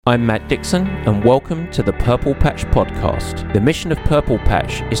I'm Matt Dixon, and welcome to the Purple Patch Podcast. The mission of Purple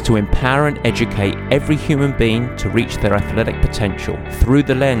Patch is to empower and educate every human being to reach their athletic potential. Through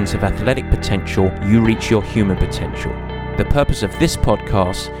the lens of athletic potential, you reach your human potential. The purpose of this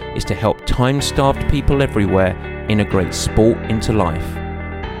podcast is to help time-starved people everywhere integrate sport into life.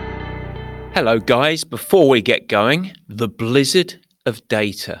 Hello guys, before we get going, the blizzard of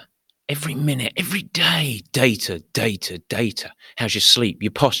data. Every minute, every day, data. How's your sleep,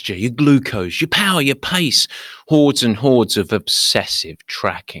 your posture, your glucose, your power, your pace? Hordes and hordes of obsessive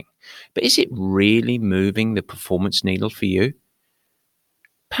tracking. But is it really moving the performance needle for you?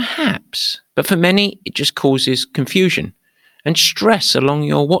 Perhaps. But for many, it just causes confusion and stress along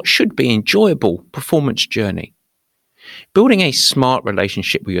your what should be enjoyable performance journey. Building a smart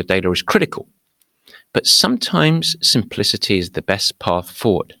relationship with your data is critical, but sometimes simplicity is the best path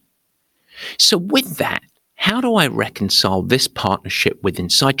forward. So with that, how do I reconcile this partnership with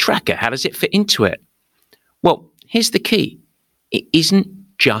InsideTracker? How does it fit into it? Well, here's the key. It isn't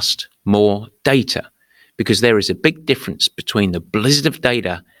just more data, because there is a big difference between the blizzard of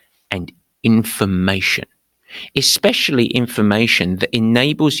data and information, especially information that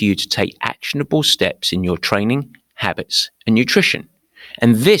enables you to take actionable steps in your training, habits, and nutrition.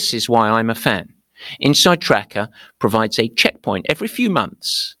 And this is why I'm a fan. InsideTracker provides a checkpoint every few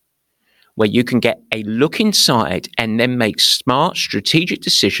months where you can get a look inside and then make smart, strategic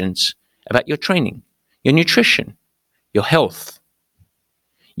decisions about your training, your nutrition, your health.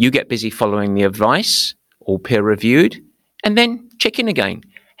 You get busy following the advice, all peer-reviewed, and then check in again.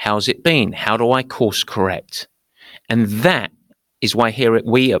 How's it been? How do I course correct? And that is why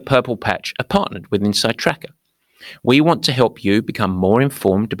we at Purple Patch are partnered with InsideTracker. We want to help you become more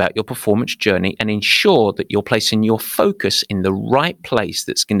informed about your performance journey and ensure that you're placing your focus in the right place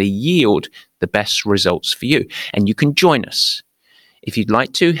that's going to yield the best results for you. And you can join us. If you'd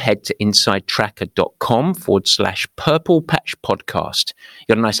like to, head to insidetracker.com/Purple Patch Podcast. You've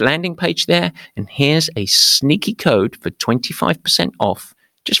got a nice landing page there, and here's a sneaky code for 25% off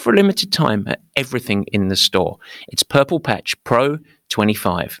just for a limited time at everything in the store. It's Purple Patch Pro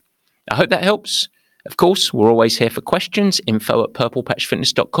 25. I hope that helps. Of course, we're always here for questions,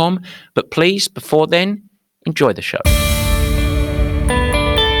 info@purplepatchfitness.com. But please, before then, enjoy the show.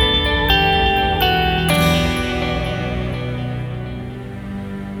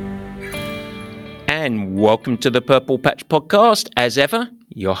 And welcome to the Purple Patch Podcast. As ever,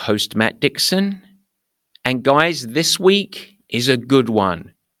 your host, Matt Dixon. And guys, this week is a good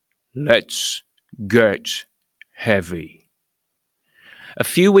one. Let's get heavy. A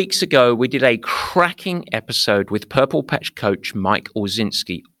few weeks ago, we did a cracking episode with Purple Patch coach Mike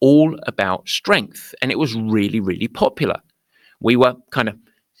Olszynski, all about strength, and it was really, really popular. We were kind of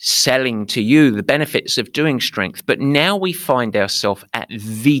selling to you the benefits of doing strength, but now we find ourselves at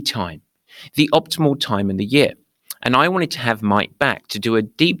the time, the optimal time in the year. And I wanted to have Mike back to do a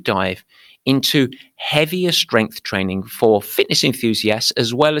deep dive into heavier strength training for fitness enthusiasts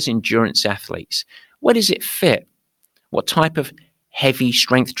as well as endurance athletes. Where does it fit? What type of heavy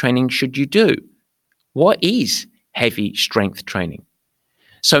strength training should you do? What is heavy strength training?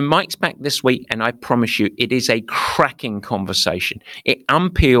 So Mike's back this week, and I promise you it is a cracking conversation. It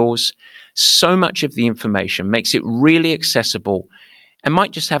unpeels so much of the information, makes it really accessible, and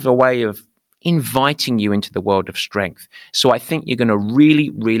might just have a way of inviting you into the world of strength. So I think you're going to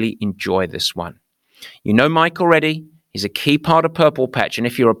really, really enjoy this one. You know Mike already. He's a key part of Purple Patch. And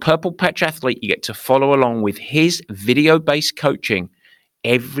if you're a Purple Patch athlete, you get to follow along with his video-based coaching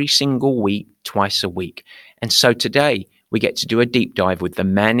every single week, twice a week. And so today, we get to do a deep dive with the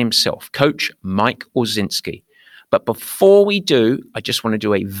man himself, Coach Mike Olszynski. But before we do, I just want to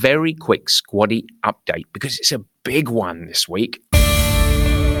do a very quick squatty update because it's a big one this week.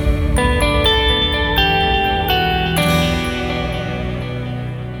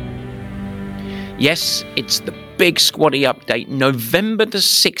 Yes, it's the big squatty update, November the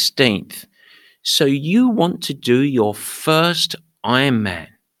 16th. So you want to do your first Ironman.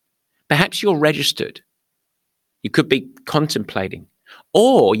 Perhaps you're registered. You could be contemplating.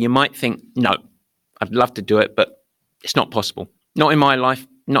 Or you might think, no, I'd love to do it, but it's not possible. Not in my life,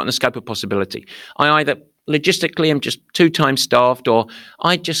 not in the scope of possibility. I either logistically am just too time starved, or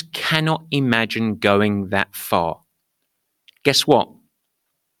I just cannot imagine going that far. Guess what?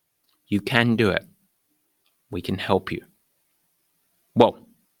 You can do it. We can help you. Well,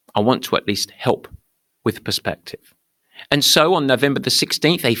 I want to at least help with perspective. And so on November the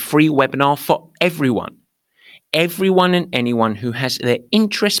 16th, a free webinar for everyone and anyone who has their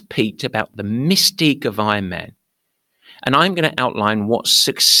interest piqued about the mystique of Ironman. And I'm going to outline what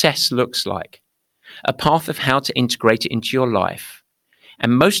success looks like, a path of how to integrate it into your life,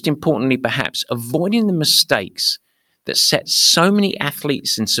 And most importantly, perhaps, avoiding the mistakes that set so many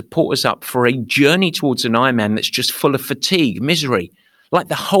athletes and supporters up for a journey towards an Ironman that's just full of fatigue, misery. Like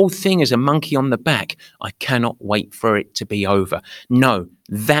the whole thing is a monkey on the back. I cannot wait for it to be over. No,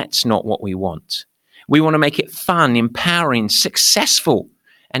 that's not what we want. We want to make it fun, empowering, successful,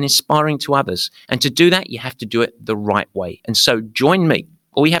 and inspiring to others. And to do that, you have to do it the right way. And so join me.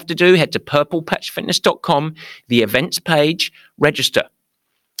 All you have to do, head to purplepatchfitness.com, the events page, register.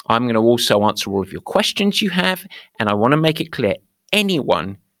 I'm going to also answer all of your questions you have, and I want to make it clear,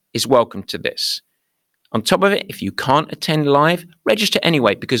 anyone is welcome to this. On top of it, if you can't attend live, register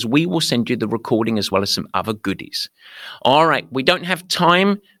anyway, because we will send you the recording as well as some other goodies. All right, we don't have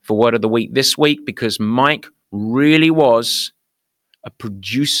time for Word of the Week this week because Mike really was a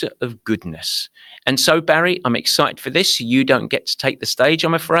producer of goodness. And so, Barry, I'm excited for this. You don't get to take the stage,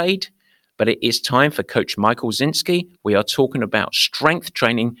 I'm afraid, but it is time for Coach Michael Zinski. We are talking about strength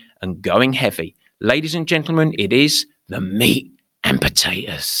training and going heavy. Ladies and gentlemen, it is the meat and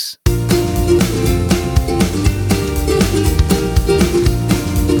potatoes.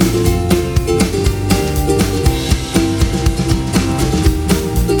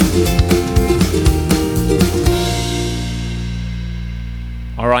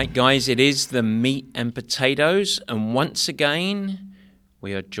 All right, guys, it is the meat and potatoes. And once again,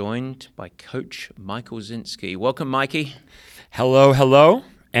 we are joined by Coach Michael Zinski. Welcome, Mikey. Hello,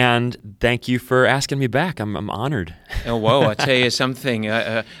 and thank you for asking me back. I'm honored. Oh, whoa, I tell you something.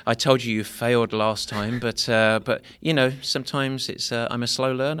 I told you failed last time, but you know, sometimes it's I'm a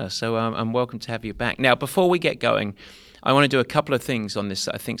slow learner, so I'm welcome to have you back. Now, before we get going, I want to do a couple of things on this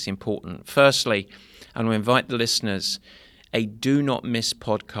that I think is important. Firstly, I want to invite the listeners a Do Not Miss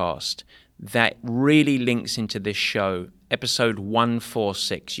podcast that really links into this show, episode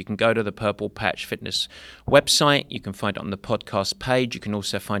 146. You can go to the Purple Patch Fitness website. You can find it on the podcast page. You can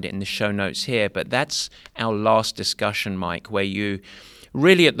also find it in the show notes here. But that's our last discussion, Mike, where you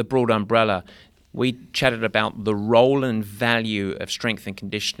really at the broad umbrella, we chatted about the role and value of strength and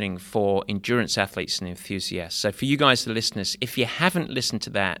conditioning for endurance athletes and enthusiasts. So for you guys, the listeners, if you haven't listened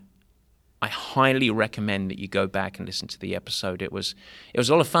to that, I highly recommend that you go back and listen to the episode. It was a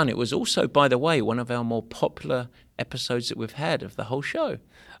lot of fun. It was also, by the way, one of our more popular episodes that we've had of the whole show.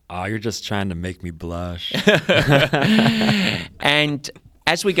 Oh, you're just trying to make me blush. And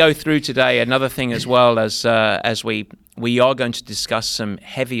as we go through today, another thing as well as we are going to discuss some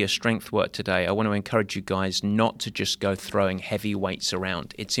heavier strength work today. I want to encourage you guys not to just go throwing heavy weights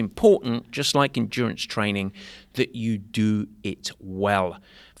around. It's important, just like endurance training, that you do it well,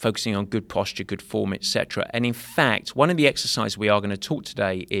 focusing on good posture, good form, etc. And in fact, one of the exercises we are going to talk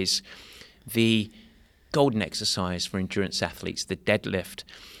today is the golden exercise for endurance athletes, the deadlift.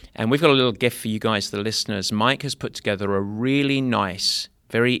 And we've got a little gift for you guys, the listeners. Mike has put together a really nice,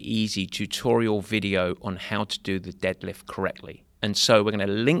 very easy tutorial video on how to do the deadlift correctly. And so we're going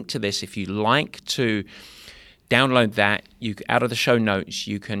to link to this. If you like to download that, out of the show notes,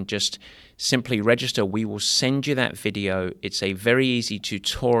 you can just simply register. We will send you that video. It's a very easy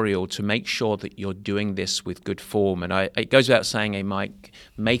tutorial to make sure that you're doing this with good form. And it goes without saying, hey, Mike,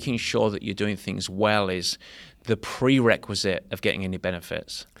 making sure that you're doing things well is the prerequisite of getting any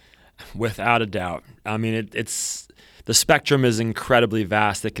benefits. Without a doubt. I mean, it's the spectrum is incredibly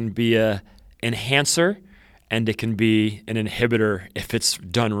vast. It can be a enhancer and it can be an inhibitor if it's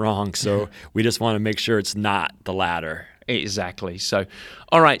done wrong. So we just want to make sure it's not the latter. Exactly. So,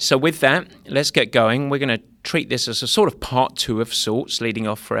 all right. So with that, let's get going. We're going to treat this as a sort of part two of sorts, leading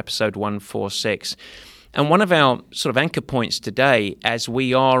off for episode 146. And one of our sort of anchor points today, as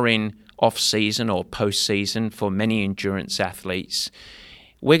we are in off-season or post-season for many endurance athletes,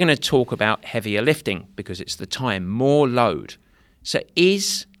 we're going to talk about heavier lifting because it's the time, more load. So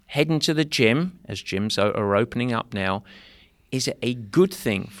is heading to the gym, as gyms are opening up now, is it a good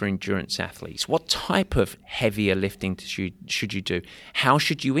thing for endurance athletes? What type of heavier lifting should you do? How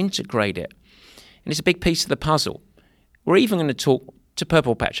should you integrate it? And it's a big piece of the puzzle. We're even going to talk to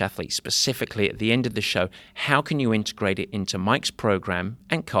Purple Patch athletes specifically at the end of the show. How can you integrate it into Mike's program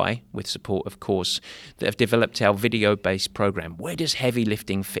and Kai, with support, of course, that have developed our video-based program? Where does heavy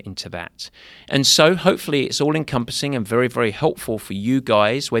lifting fit into that? And so hopefully it's all encompassing and very, very helpful for you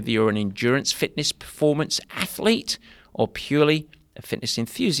guys, whether you're an endurance fitness performance athlete or purely a fitness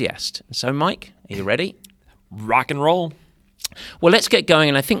enthusiast. And so, Mike, are you ready? Rock and roll. Well, let's get going.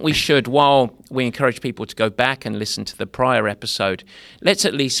 And I think we should, while we encourage people to go back and listen to the prior episode, let's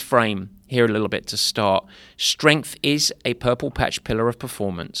at least frame here a little bit to start. Strength is a Purple Patch pillar of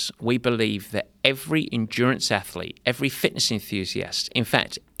performance. We believe that every endurance athlete, every fitness enthusiast, in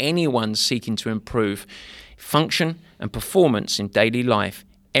fact, anyone seeking to improve function and performance in daily life,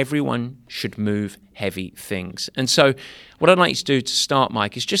 everyone should move heavy things. And so what I'd like you to do to start,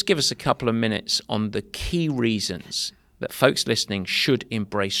 Mike, is just give us a couple of minutes on the key reasons that folks listening should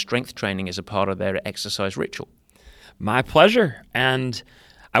embrace strength training as a part of their exercise ritual. My pleasure. And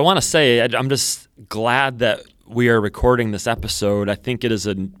I want to say I'm just glad that we are recording this episode. I think it is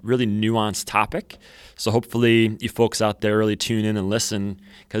a really nuanced topic. So hopefully you folks out there really tune in and listen,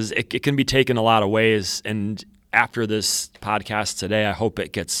 because it can be taken a lot of ways. And after this podcast today, I hope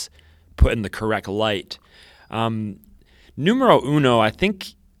it gets put in the correct light. Numero uno, I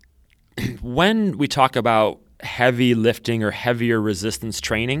think when we talk about heavy lifting or heavier resistance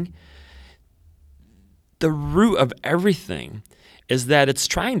training, the root of everything is that it's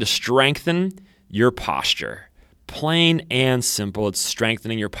trying to strengthen your posture. Plain and simple, it's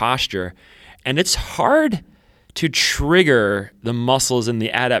strengthening your posture. And it's hard to trigger the muscles in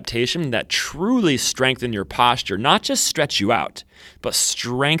the adaptation that truly strengthen your posture, not just stretch you out, but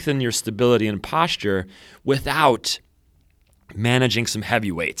strengthen your stability and posture without managing some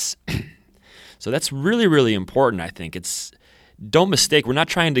heavy weights. So that's really, really important, I think. Don't mistake, we're not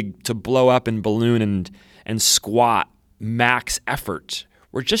trying to blow up and balloon and squat max effort.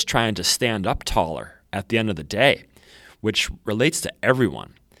 We're just trying to stand up taller at the end of the day, which relates to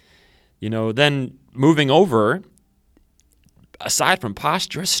everyone. Then moving over, aside from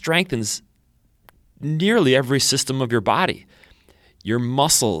posture, it strengthens nearly every system of your body. Your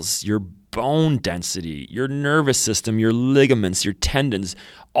muscles, your bone density, your nervous system, your ligaments, your tendons,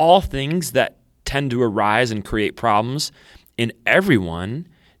 all things that tend to arise and create problems in everyone,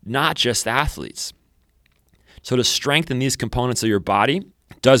 not just athletes. So to strengthen these components of your body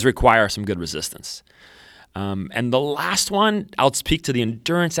does require some good resistance. And the last one, I'll speak to the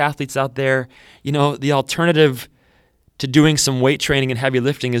endurance athletes out there. The alternative to doing some weight training and heavy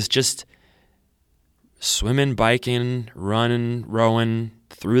lifting is just swimming, biking, running, rowing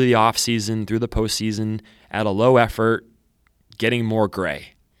through the off season, through the postseason at a low effort, getting more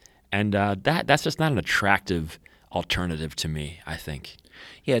gray. And that's just not an attractive alternative to me, I think.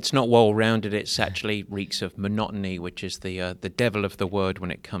 Yeah, it's not well-rounded. It's actually reeks of monotony, which is the devil of the word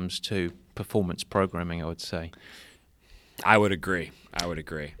when it comes to performance programming, I would say. I would agree.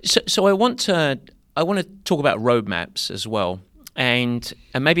 So I want to talk about roadmaps as well, and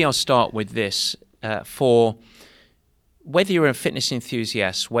maybe I'll start with this for whether you're a fitness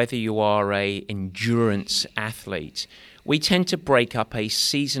enthusiast, whether you are a endurance athlete. We tend to break up a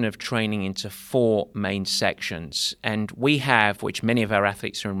season of training into 4 main sections. And we have, which many of our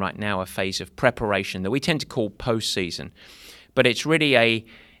athletes are in right now, a phase of preparation that we tend to call postseason. But it's really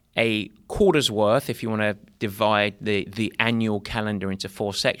a quarter's worth, if you want to divide the annual calendar into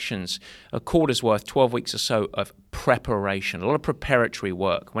 4 sections, a quarter's worth, 12 weeks or so of preparation, a lot of preparatory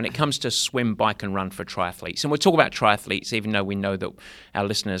work when it comes to swim, bike, and run for triathletes. And we'll talk about triathletes, even though we know that our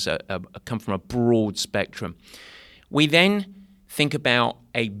listeners come from a broad spectrum. We then think about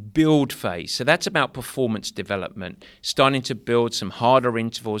a build phase. So that's about performance development, starting to build some harder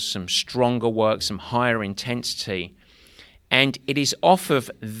intervals, some stronger work, some higher intensity. And it is off of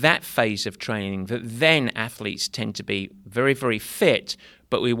that phase of training that then athletes tend to be very, very fit,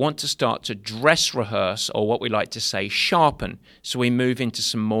 but we want to start to dress rehearse, or what we like to say, sharpen. So we move into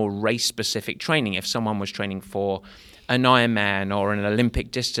some more race-specific training. If someone was training for an Ironman or an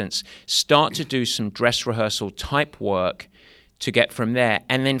Olympic distance, start to do some dress rehearsal type work to get from there.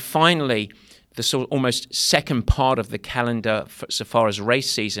 And then finally, the sort of almost second part of the calendar, so far as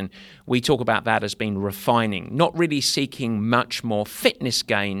race season, we talk about that as being refining, not really seeking much more fitness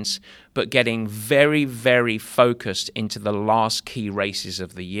gains, but getting very, very focused into the last key races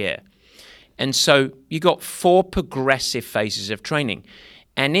of the year. And so you got 4 progressive phases of training.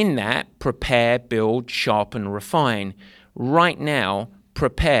 And in that, prepare, build, sharpen, refine. Right now,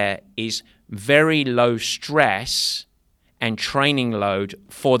 prepare is very low stress and training load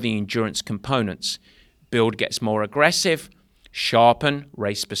for the endurance components. Build gets more aggressive. Sharpen,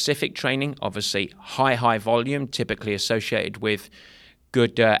 race-specific training, obviously high volume, typically associated with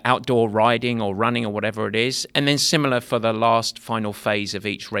good outdoor riding or running or whatever it is. And then similar for the last final phase of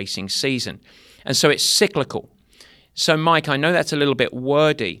each racing season. And so it's cyclical. So, Mike, I know that's a little bit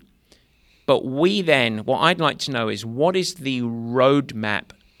wordy, but what I'd like to know is, what is the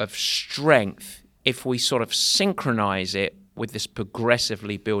roadmap of strength if we sort of synchronize it with this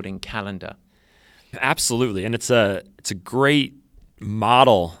progressively building calendar? Absolutely. And it's a great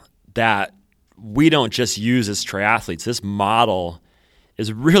model that we don't just use as triathletes. This model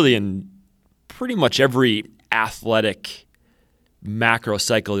is really in pretty much every athletic macro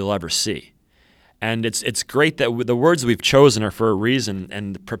cycle you'll ever see. And it's great that the words we've chosen are for a reason.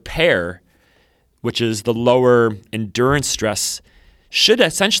 And prepare, which is the lower endurance stress, should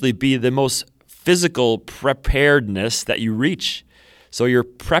essentially be the most physical preparedness that you reach. So your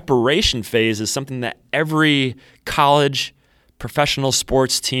preparation phase is something that every college, professional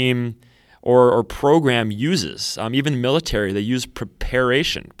sports team, or program uses. Even military, they use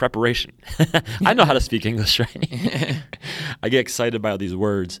preparation. I know how to speak English, right? I get excited by all these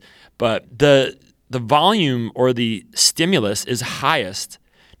words. But the volume or the stimulus is highest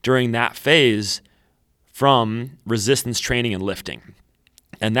during that phase from resistance training and lifting.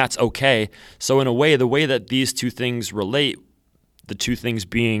 And that's okay. So in a way, the way that these two things relate, the two things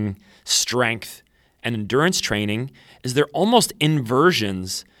being strength and endurance training, is they're almost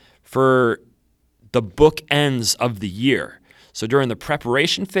inversions for the bookends of the year. So during the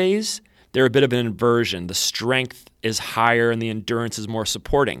preparation phase, they're a bit of an inversion. The strength is higher and the endurance is more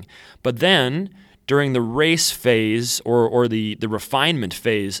supporting. But then during the race phase or the refinement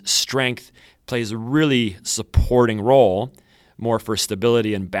phase, strength plays a really supporting role, more for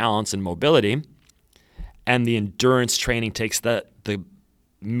stability and balance and mobility. And the endurance training takes the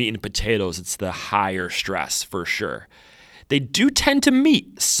meat and potatoes. It's the higher stress for sure. They do tend to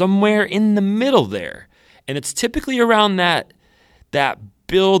meet somewhere in the middle there. And it's typically around that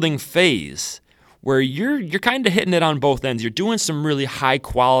building phase where you're kind of hitting it on both ends. You're doing some really high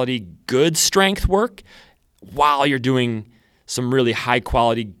quality, good strength work while you're doing some really high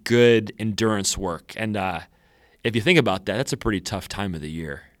quality, good endurance work. And if you think about that, that's a pretty tough time of the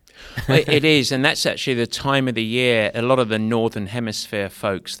year. It is, and that's actually the time of the year, a lot of the Northern Hemisphere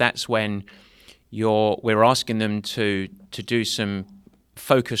folks, that's when we're asking them to do some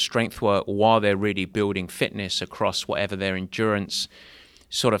focused strength work while they're really building fitness across whatever their endurance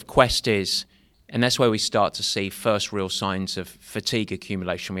sort of quest is. And that's where we start to see first real signs of fatigue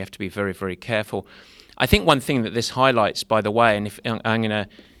accumulation. We have to be very, very careful. I think one thing that this highlights, by the way, and if I'm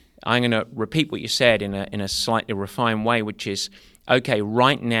going to repeat what you said in a slightly refined way, which is, okay,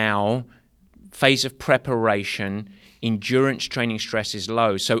 right now, phase of preparation, endurance training stress is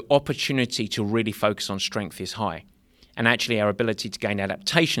low, so opportunity to really focus on strength is high. And actually our ability to gain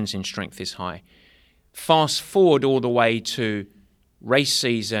adaptations in strength is high. Fast forward all the way to race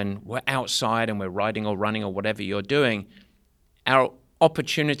season, we're outside and we're riding or running or whatever you're doing. Our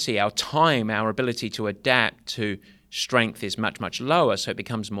opportunity, our time, our ability to adapt to strength is much, much lower, so it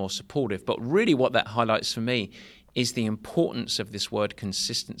becomes more supportive. But really what that highlights for me is the importance of this word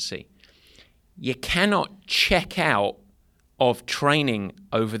consistency. You cannot check out of training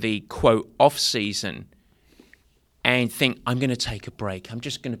over the, quote, off season and think, I'm going to take a break. I'm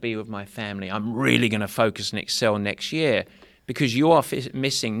just going to be with my family. I'm really going to focus and excel next year, because you are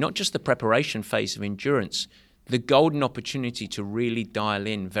missing not just the preparation phase of endurance, the golden opportunity to really dial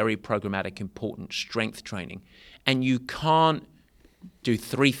in very programmatic, important strength training. And you can't do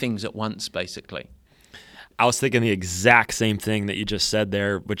three things at once, basically. I was thinking the exact same thing that you just said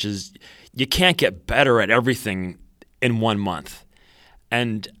there, which is you can't get better at everything in 1 month.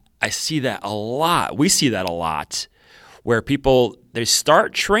 And I see that a lot. We see that a lot where people, they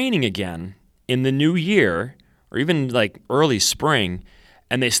start training again in the new year or even like early spring,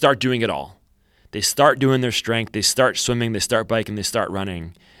 and they start doing it all. They start doing their strength. They start swimming. They start biking. They start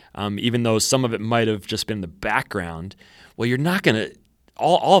running. Even though some of it might have just been the background. Well, you're not going to,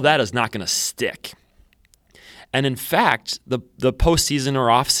 all of that is not going to stick. And in fact, the postseason or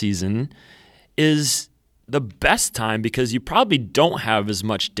off season is the best time because you probably don't have as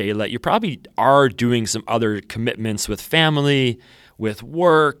much daylight. You probably are doing some other commitments with family, with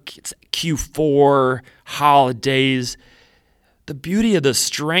work. It's Q4, holidays. The beauty of the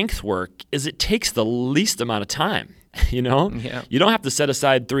strength work is it takes the least amount of time. You know, You don't have to set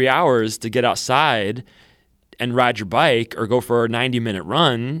aside 3 hours to get outside and ride your bike or go for a 90-minute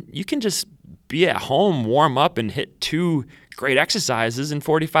run. You can just be at home, warm up, and hit 2 great exercises in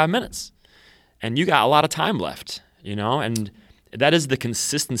 45 minutes. And you got a lot of time left, you know, and that is the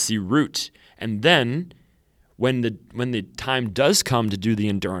consistency route. And then when the time does come to do the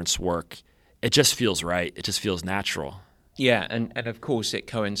endurance work, it just feels right. It just feels natural. Yeah, and of course it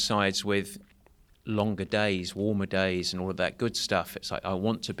coincides with longer days, warmer days, and all of that good stuff. It's like, I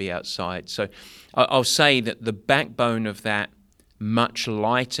want to be outside. So I'll say that the backbone of that much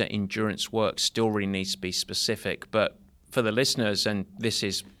lighter endurance work still really needs to be specific. But for the listeners, and this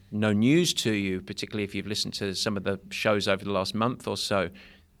is no news to you, particularly if you've listened to some of the shows over the last month or so,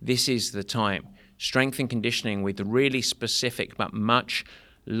 this is the time. Strength and conditioning with really specific but much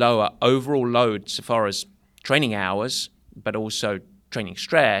lower overall load so far as training hours, but also training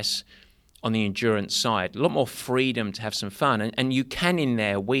stress on the endurance side. A lot more freedom to have some fun. And you can in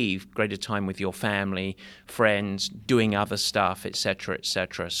there weave greater time with your family, friends, doing other stuff, etc.,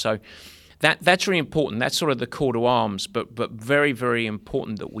 etc. So that's really important. That's sort of the call to arms, but very, very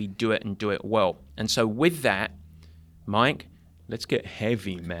important that we do it and do it well. And so with that, Mike, let's get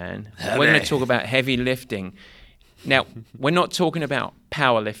heavy, man. Heavy. We're going to talk about heavy lifting. Now, we're not talking about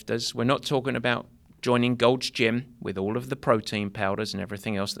power lifters. We're not talking about joining Gold's Gym with all of the protein powders and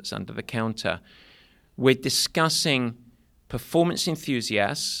everything else that's under the counter. We're discussing performance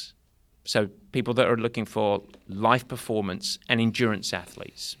enthusiasts, so people that are looking for life performance, and endurance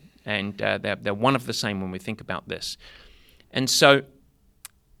athletes. And they're one of the same when we think about this. And so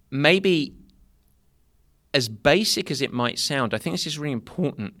maybe as basic as it might sound, I think this is really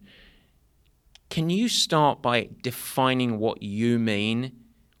important. Can you start by defining what you mean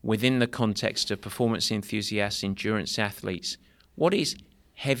within the context of performance enthusiasts, endurance athletes? What is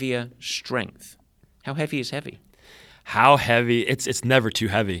heavier strength? How heavy is heavy? How heavy? It's never too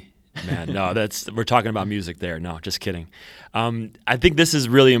heavy. Man, no, we're talking about music there. No, just kidding. I think this is a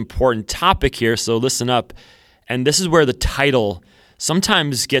really important topic here, so listen up. And this is where the title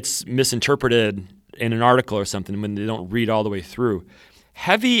sometimes gets misinterpreted in an article or something when they don't read all the way through.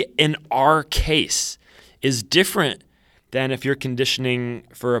 Heavy in our case is different than if you're conditioning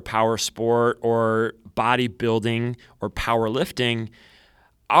for a power sport or bodybuilding or powerlifting.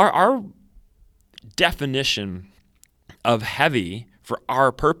 Our definition of heavy for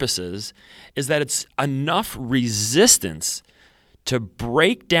our purposes is that it's enough resistance to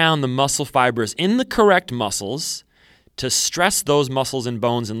break down the muscle fibers in the correct muscles, to stress those muscles and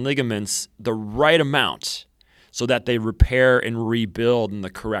bones and ligaments the right amount so that they repair and rebuild in the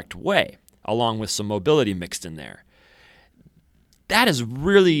correct way, along with some mobility mixed in there. That is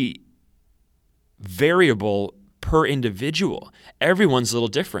really variable per individual. Everyone's a little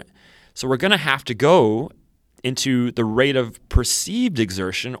different. So we're going to have to go into the rate of perceived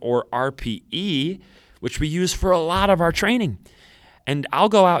exertion, or RPE, which we use for a lot of our training. And I'll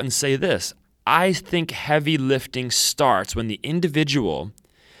go out and say this. I think heavy lifting starts when the individual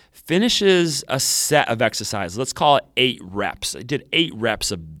finishes a set of exercise. Let's call it 8 reps. I did 8 reps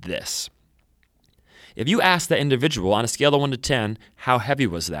of this. If you ask that individual on a scale of 1 to 10, how heavy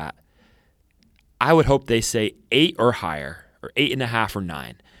was that? I would hope they say 8 or higher, or 8.5 or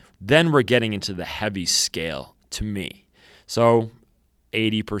 9. Then we're getting into the heavy scale to me. So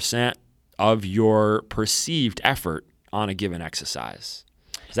 80% of your perceived effort on a given exercise.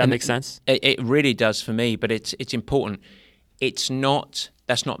 Does that make sense? It really does for me, but it's important. That's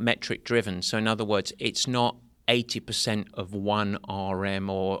not metric driven. So in other words, it's not 80% of 1 RM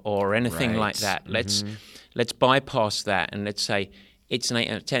or anything like that. Let's bypass that and let's say it's an 8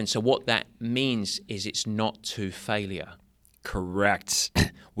 out of 10. So what that means is it's not to failure. Correct.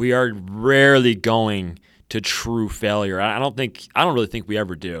 We are rarely going to true failure. I don't really think we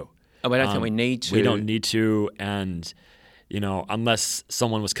ever do. Oh, I don't think we need to. We don't need to, and unless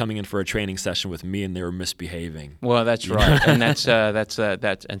someone was coming in for a training session with me and they were misbehaving. Well, that's right, and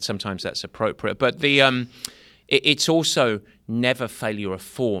and sometimes that's appropriate. But it's also never failure of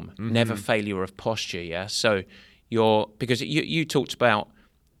form, never failure of posture. Yeah. So because you talked about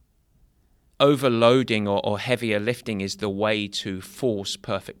overloading or heavier lifting is the way to force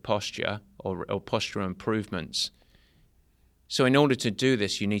perfect posture or posture improvements. So in order to do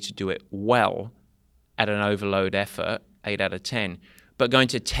this, you need to do it well at an overload effort, 8 out of 10. But going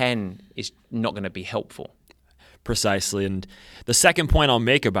to 10 is not going to be helpful. Precisely. And the second point I'll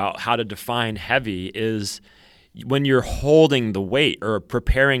make about how to define heavy is when you're holding the weight or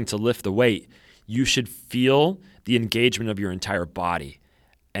preparing to lift the weight, you should feel the engagement of your entire body.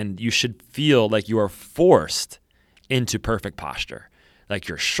 And you should feel like you are forced into perfect posture. Like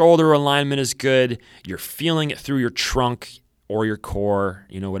your shoulder alignment is good. You're feeling it through your trunk or your core,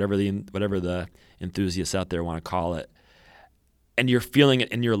 whatever the enthusiasts out there want to call it. And you're feeling it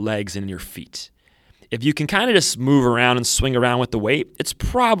in your legs and in your feet. If you can kind of just move around and swing around with the weight, it's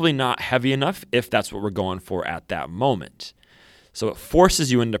probably not heavy enough if that's what we're going for at that moment. So it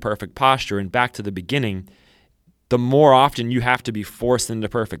forces you into perfect posture. And back to the beginning, the more often you have to be forced into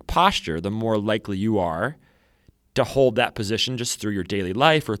perfect posture, the more likely you are to hold that position just through your daily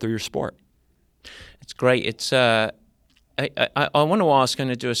life or through your sport. It's great. It's I want to ask. I'm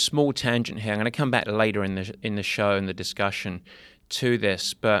going to do a small tangent here. I'm going to come back later in the show and the discussion to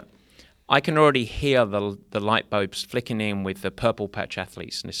this, but I can already hear the light bulbs flicking in with the Purple Patch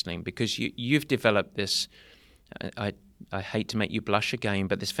athletes listening, because you've developed this. I hate to make you blush again,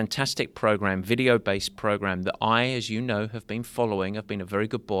 but this fantastic program, video-based program that I, as you know, have been following. I've been a very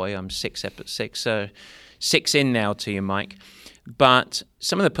good boy. I'm six in now to you, Mike. But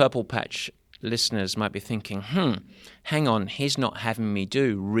some of the Purple Patch listeners might be thinking, hang on, he's not having me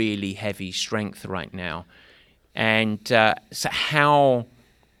do really heavy strength right now. And so how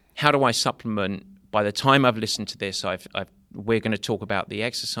how do I supplement? By the time I've listened to this, we're going to talk about the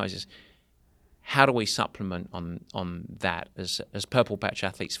exercises. How do we supplement on that as Purple Patch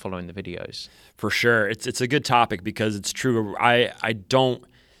athletes following the videos? For sure. It's a good topic because it's true. I don't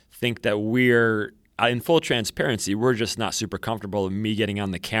think that we're, in full transparency, we're just not super comfortable with me getting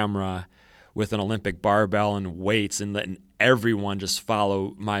on the camera with an Olympic barbell and weights and letting everyone just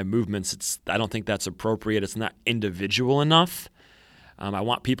follow my movements. I don't think that's appropriate. It's not individual enough. I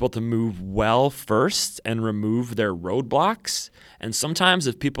want people to move well first and remove their roadblocks. And sometimes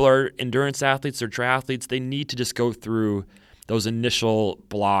if people are endurance athletes or triathletes, they need to just go through those initial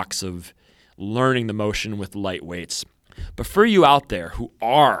blocks of learning the motion with light weights. But for you out there who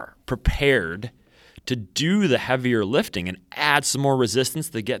are prepared to do the heavier lifting and add some more resistance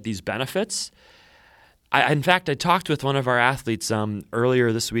to get these benefits, in fact, I talked with one of our athletes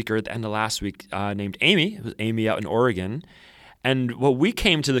earlier this week or at the end of last week named Amy. It was Amy out in Oregon. And what we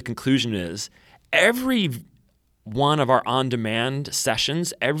came to the conclusion is every one of our on-demand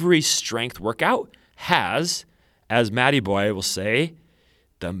sessions, every strength workout has, as Matty Boy will say,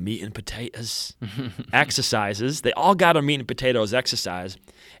 the meat and potatoes exercises. They all got a meat and potatoes exercise.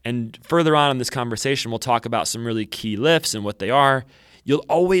 And further on in this conversation, we'll talk about some really key lifts and what they are. You'll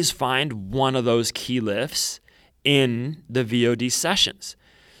always find one of those key lifts in the VOD sessions.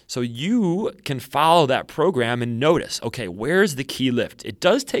 So you can follow that program and notice, okay, where's the key lift? It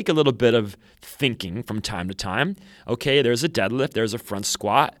does take a little bit of thinking from time to time. Okay, there's a deadlift, there's a front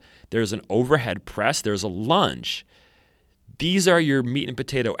squat, there's an overhead press, there's a lunge. These are your meat and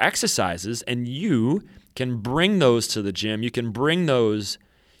potato exercises, and you can bring those to the gym. You can bring those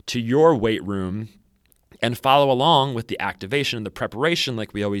to your weight room and follow along with the activation and the preparation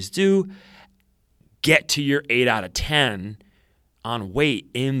like we always do. Get to your 8 out of 10 on weight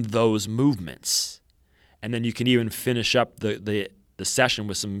in those movements. And then you can even finish up the session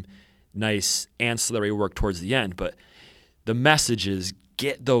with some nice ancillary work towards the end. But the message is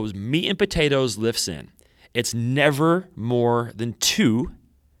get those meat and potatoes lifts in. It's never more than 2,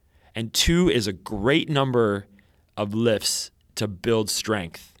 and 2 is a great number of lifts to build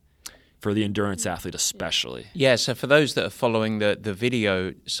strength for the endurance athlete especially. Yeah, so for those that are following the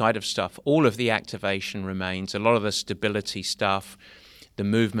video side of stuff, all of the activation remains, a lot of the stability stuff, the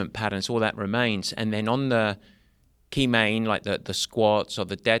movement patterns, all that remains. And then on the key main, like the squats or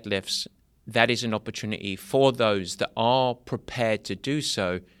the deadlifts, that is an opportunity for those that are prepared to do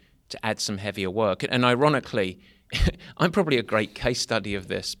so to add some heavier work. And ironically, I'm probably a great case study of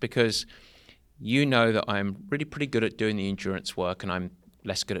this because you know that I'm really pretty good at doing the endurance work and I'm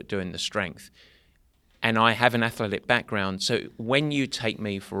less good at doing the strength. And I have an athletic background. So when you take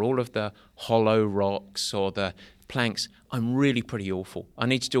me for all of the hollow rocks or the planks, I'm really pretty awful. I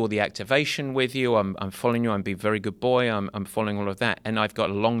need to do all the activation with you. I'm following you. I'm being a very good boy. I'm following all of that. And I've got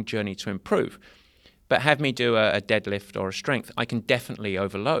a long journey to improve. But have me do a deadlift or a strength, I can definitely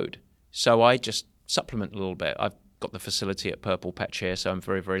overload. So I just supplement a little bit. I've got the facility at Purple Patch here, so I'm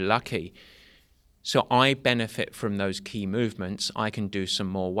very, very lucky. So I benefit from those key movements. I can do some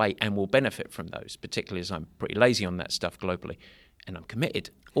more weight and will benefit from those, particularly as I'm pretty lazy on that stuff globally. And I'm committed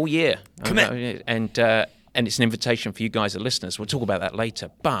all year. And it's an invitation for you guys, the listeners. We'll talk about that later.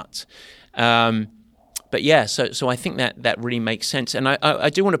 But yeah, so I think that really makes sense. And I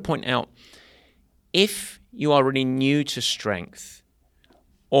do want to point out, if you are really new to strength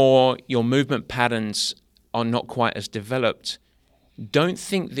or your movement patterns are not quite as developed, don't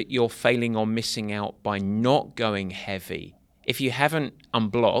think that you're failing or missing out by not going heavy. If you haven't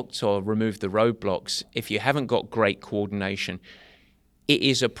unblocked or removed the roadblocks, if you haven't got great coordination, it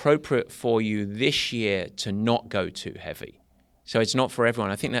is appropriate for you this year to not go too heavy. So it's not for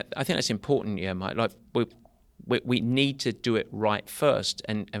everyone. I think that's important, yeah, Mike. Like we need to do it right first,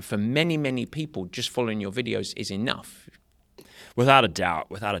 and for many people, just following your videos is enough. Without a doubt.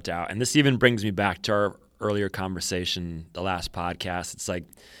 And this even brings me back to our earlier conversation, the last podcast. It's like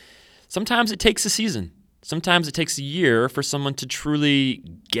sometimes it takes a season. Sometimes it takes a year for someone to truly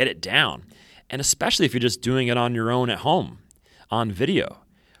get it down. And especially if you're just doing it on your own at home, on video,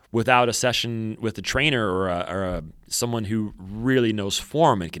 without a session with a trainer or someone who really knows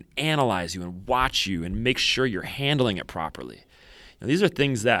form and can analyze you and watch you and make sure you're handling it properly. Now, these are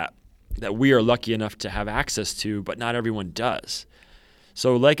things that we are lucky enough to have access to, but not everyone does.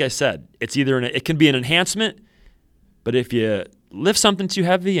 So like I said, it's either it can be an enhancement, but if you lift something too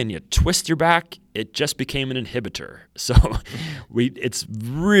heavy and you twist your back, it just became an inhibitor. So it's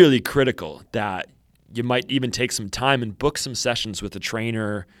really critical that you might even take some time and book some sessions with a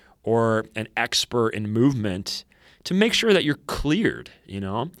trainer or an expert in movement to make sure that you're cleared, you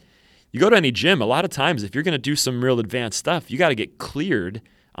know? You go to any gym, a lot of times if you're going to do some real advanced stuff, you got to get cleared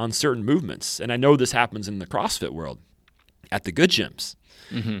on certain movements. And I know this happens in the CrossFit world at the good gyms.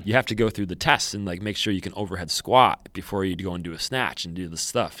 Mm-hmm. You have to go through the tests and like make sure you can overhead squat before you go and do a snatch and do the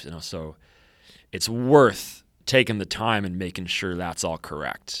stuff, you know. So it's worth taking the time and making sure that's all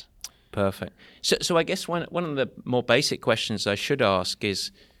correct. Perfect. So I guess one of the more basic questions I should ask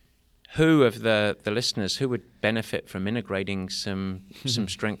is, who of the listeners, who would benefit from integrating some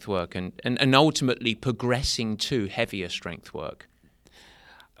strength work and ultimately progressing to heavier strength work?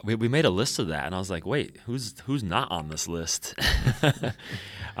 We made a list of that, and I was like, wait, who's not on this list?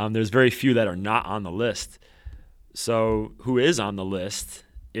 There's very few that are not on the list. So who is on the list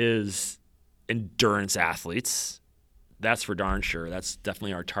is endurance athletes. That's for darn sure. That's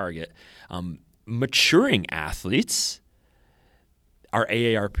definitely our target. Maturing athletes are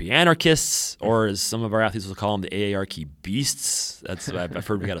AARP anarchists, or as some of our athletes will call them, the AARP beasts. I've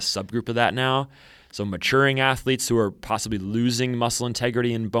heard we got a subgroup of that now. So maturing athletes who are possibly losing muscle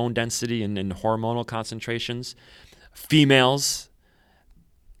integrity and bone density and hormonal concentrations. Females,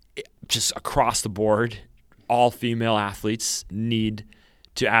 just across the board, all female athletes need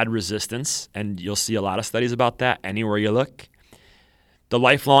to add resistance, and you'll see a lot of studies about that anywhere you look. The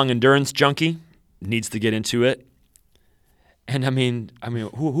lifelong endurance junkie needs to get into it. And I mean,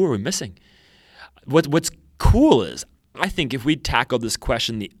 who are we missing? What's cool is, I think if we tackle this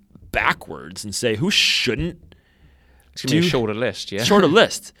question backwards and say who shouldn't it's gonna be a shorter list, yeah. Shorter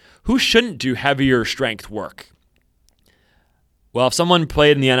list. Who shouldn't do heavier strength work? Well, if someone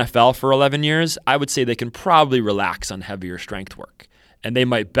played in the NFL for 11 years, I would say they can probably relax on heavier strength work. And they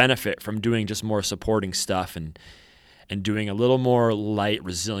might benefit from doing just more supporting stuff and doing a little more light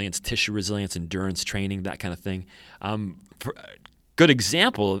resilience, tissue resilience, endurance training, that kind of thing. For a good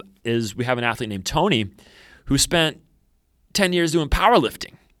example is we have an athlete named Tony who spent 10 years doing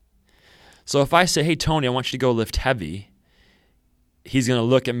powerlifting. So if I say, hey, Tony, I want you to go lift heavy, he's going to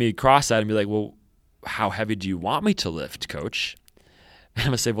look at me cross-eyed and be like, well, how heavy do you want me to lift, coach? And I'm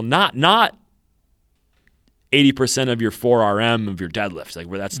going to say, well, not 80% of your 4RM of your deadlift. Like,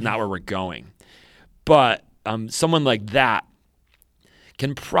 that's not where we're going. But someone like that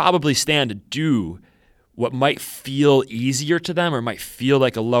can probably stand to do what might feel easier to them or might feel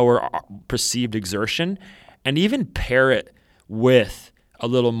like a lower perceived exertion, and even pair it with a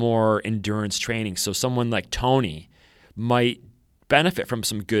little more endurance training. So someone like Tony might benefit from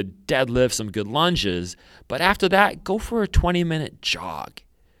some good deadlifts, some good lunges, but after that, go for a 20-minute jog.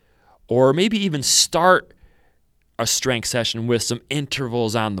 Or maybe even start a strength session with some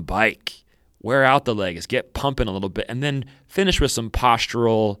intervals on the bike. Wear out the legs, get pumping a little bit, and then finish with some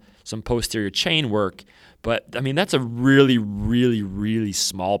postural, some posterior chain work. But, I mean, that's a really, really, really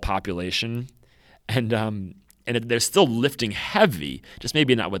small population. And they're still lifting heavy, just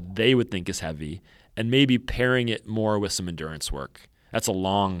maybe not what they would think is heavy, and maybe pairing it more with some endurance work. That's a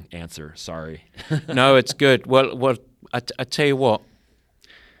long answer. Sorry. No, it's good. Well, I tell you what,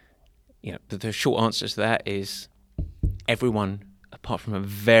 the short answer to that is everyone, apart from a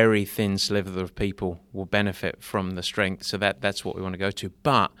very thin sliver of people, will benefit from the strength. So that's what we want to go to.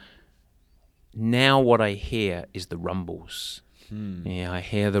 But now what I hear is the rumbles. Yeah, I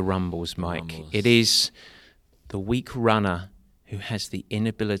hear the rumbles, Mike. It is the weak runner who has the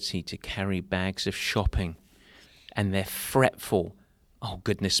inability to carry bags of shopping, and they're fretful. Oh,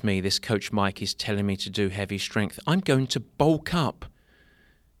 goodness me, this coach Mike is telling me to do heavy strength. I'm going to bulk up.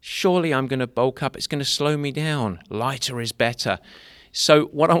 Surely I'm going to bulk up. It's going to slow me down. Lighter is better. So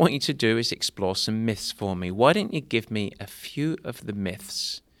what I want you to do is explore some myths for me. Why don't you give me a few of the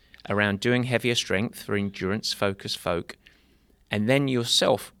myths around doing heavier strength for endurance-focused folk, and then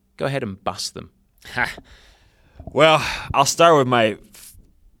yourself go ahead and bust them. Well, I'll start with my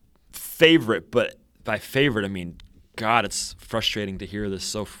favorite, but by favorite, I mean, God, it's frustrating to hear this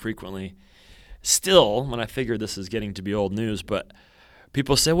so frequently. Still, when I figure this is getting to be old news, but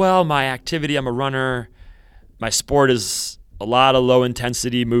people say, well, my activity, I'm a runner, my sport is a lot of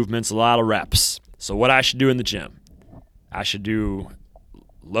low-intensity movements, a lot of reps. So what I should do in the gym, I should do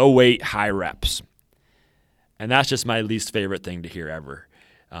low-weight, high reps. And that's just my least favorite thing to hear ever.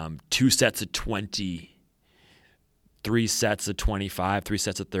 2 sets of 20, 3 sets of 25, 3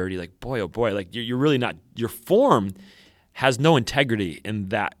 sets of 30. Like, boy, oh boy, like you're really not, your form has no integrity in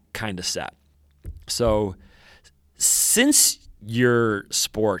that kind of set. So since your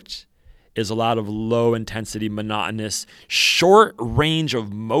sport is a lot of low intensity, monotonous, short range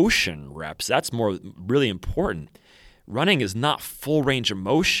of motion reps, that's more really important. Running is not full range of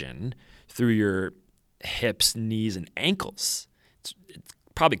motion through your hips, knees, and ankles. It's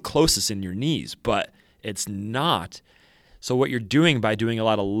probably closest in your knees, but it's not. So what you're doing by doing a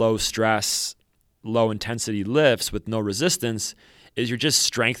lot of low stress, low intensity lifts with no resistance is you're just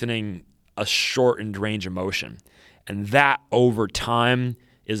strengthening a shortened range of motion. And that over time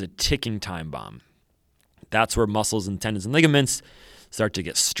is a ticking time bomb. That's where muscles and tendons and ligaments start to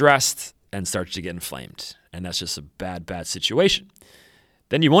get stressed and start to get inflamed. And that's just a bad, bad situation.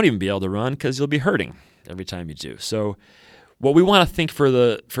 Then you won't even be able to run because you'll be hurting every time you do. So what we want to think for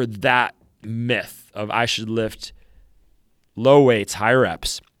that myth of I should lift low weights, high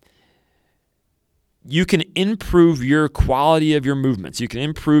reps, you can improve your quality of your movements. You can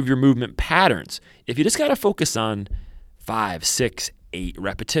improve your movement patterns if you just got to focus on 5, 6, 8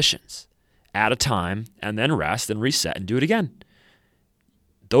 repetitions at a time and then rest and reset and do it again.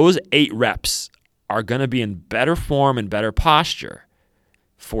 Those 8 reps are going to be in better form and better posture,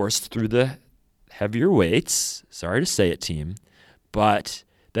 forced through the heavier weights. Sorry to say it, team. But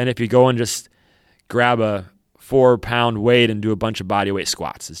then if you go and just grab a 4-pound weight and do a bunch of body weight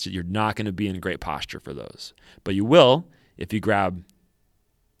squats, you're not going to be in great posture for those. But you will if you grab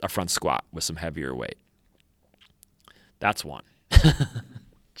a front squat with some heavier weight. That's one.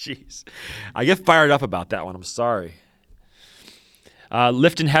 Jeez. I get fired up about that one. I'm sorry.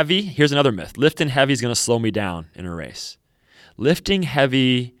 Lifting heavy, here's another myth. Lifting heavy is going to slow me down in a race. Lifting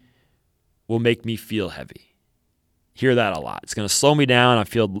heavy will make me feel heavy. Hear that a lot. It's going to slow me down. I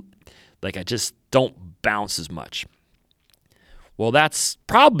feel like I just don't bounce as much. Well, that's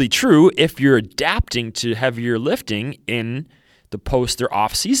probably true if you're adapting to heavier lifting in the post or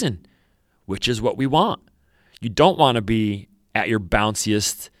off season, which is what we want. You don't want to be at your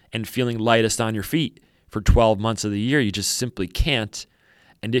bounciest and feeling lightest on your feet for 12 months of the year. You just simply can't.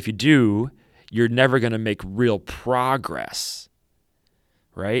 And if you do, you're never going to make real progress,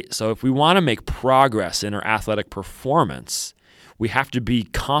 right? So if we want to make progress in our athletic performance, we have to be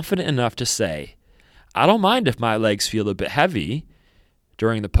confident enough to say, I don't mind if my legs feel a bit heavy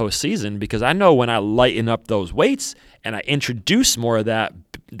during the postseason because I know when I lighten up those weights and I introduce more of that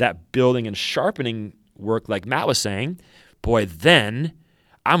building and sharpening work like Matt was saying, boy, then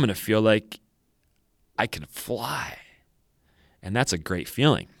I'm going to feel like I can fly. And that's a great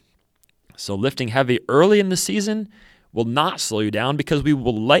feeling. So lifting heavy early in the season will not slow you down because we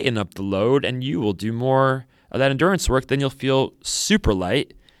will lighten up the load and you will do more of that endurance work. Then you'll feel super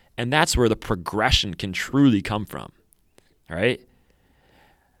light. And that's where the progression can truly come from. All right?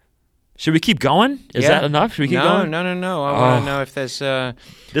 Should we keep going? Is that enough? Should we keep going? No. I want to know if there's...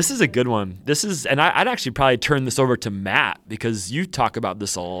 This is a good one. And I'd actually probably turn this over to Matt because you talk about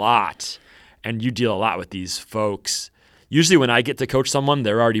this a lot and you deal a lot with these folks. Usually when I get to coach someone,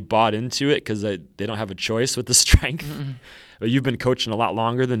 they're already bought into it because they don't have a choice with the strength. Mm-hmm. But you've been coaching a lot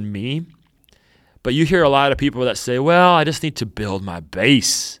longer than me. But you hear a lot of people that say, well, I just need to build my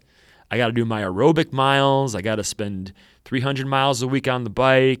base. I got to do my aerobic miles. I got to spend 300 miles a week on the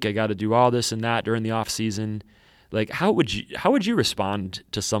bike. I got to do all this and that during the off season. Like, how would you respond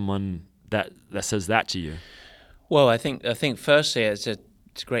to someone that says that to you? Well, I think firstly it's a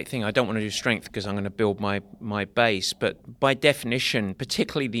great thing. I don't want to do strength because I'm going to build my base. But by definition,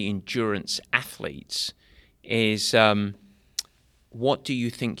 particularly the endurance athletes, is what do you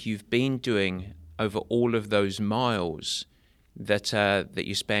think you've been doing over all of those miles that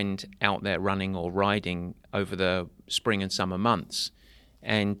you spend out there running or riding over the spring and summer months?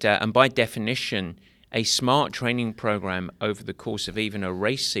 And by definition, a smart training program over the course of even a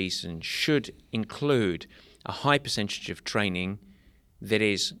race season should include a high percentage of training that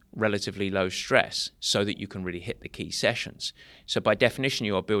is relatively low stress so that you can really hit the key sessions. So by definition,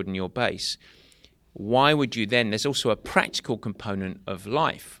 you are building your base. Why would you then? There's also a practical component of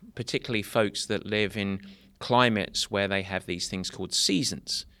life, particularly folks that live in climates where they have these things called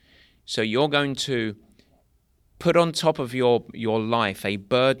seasons. So you're going to put on top of your life a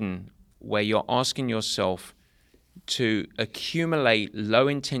burden where you're asking yourself to accumulate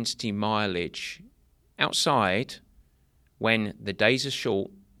low-intensity mileage outside when the days are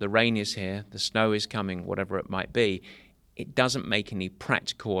short, the rain is here, the snow is coming, whatever it might be. It doesn't make any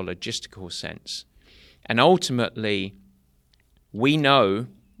practical or logistical sense. And ultimately, we know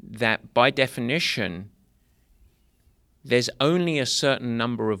that by definition, there's only a certain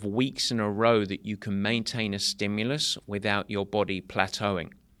number of weeks in a row that you can maintain a stimulus without your body plateauing.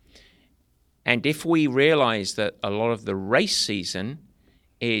 And if we realize that a lot of the race season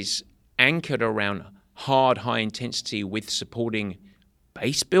is anchored around hard, high intensity with supporting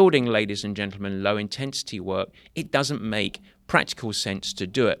base building, ladies and gentlemen, low intensity work, it doesn't make practical sense to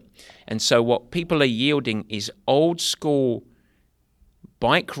do it. And so what people are yielding is old school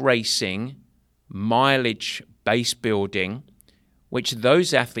bike racing, mileage base building, which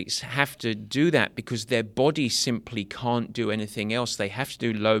those athletes have to do that because their body simply can't do anything else. They have to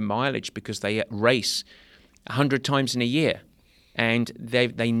do low mileage because they race 100 times in a year. and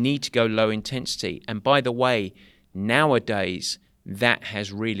they need to go low intensity. And by the way, nowadays that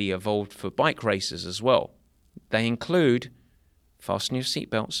has really evolved for bike racers as well. They include fasten your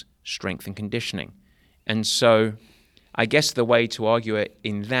seatbelts, strength and conditioning. And so I guess the way to argue it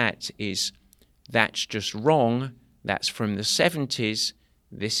in that is that's just wrong. That's from the 70s.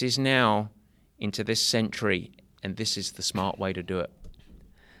 This is now into this century, and this is the smart way to do it.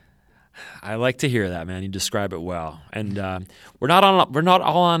 I like to hear that, man. You describe it well. And we're not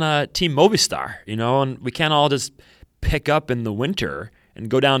all on a Team Movistar, and we can't all just pick up in the winter and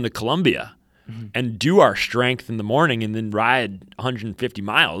go down to Colombia and do our strength in the morning and then ride 150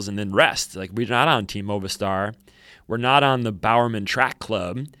 miles and then rest. Like, we're not on Team Movistar. We're not on the Bowerman Track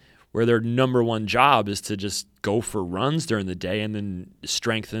Club, where their number one job is to just go for runs during the day and then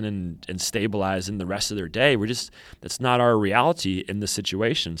strengthen and stabilize in the rest of their day. That's not our reality in this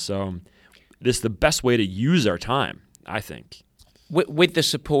situation. So this is the best way to use our time, I think. With the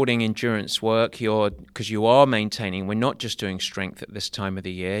supporting endurance work, because you are maintaining, we're not just doing strength at this time of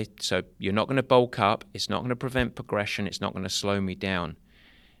the year, so you're not going to bulk up, it's not going to prevent progression, it's not going to slow me down.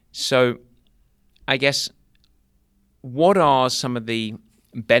 So I guess, what are some of the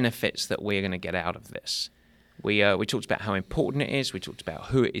benefits that we're going to get out of this? We talked about how important it is, we talked about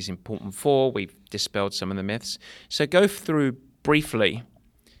who it is important for, we've dispelled some of the myths. So go through briefly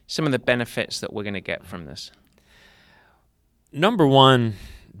some of the benefits that we're going to get from this. Number one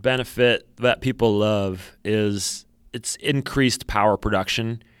benefit that people love is it's increased power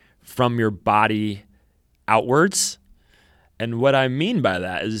production from your body outwards. And what I mean by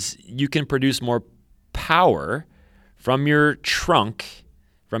that is you can produce more power from your trunk,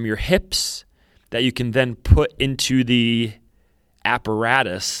 from your hips, that you can then put into the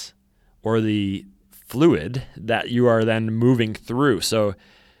apparatus or the fluid that you are then moving through. So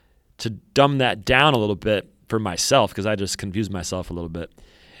to dumb that down a little bit for myself, because I just confused myself a little bit,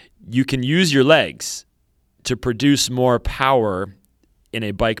 you can use your legs to produce more power in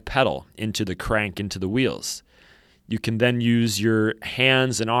a bike pedal into the crank, into the wheels. You can then use your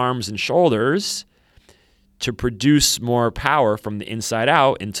hands and arms and shoulders to produce more power from the inside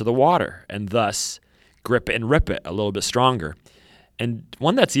out into the water, and thus grip it and rip it a little bit stronger. And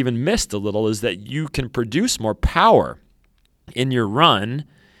one that's even missed a little is that you can produce more power in your run,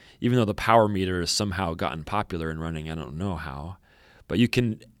 even though the power meter has somehow gotten popular in running. I don't know how. But you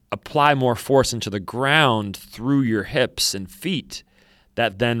can apply more force into the ground through your hips and feet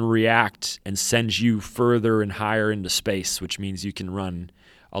that then react and send you further and higher into space, which means you can run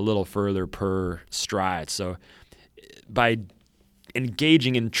a little further per stride. So by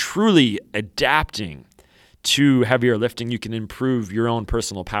engaging in truly adapting to heavier lifting, you can improve your own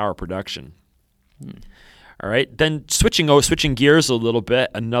personal power production. All right. Then switching gears a little bit,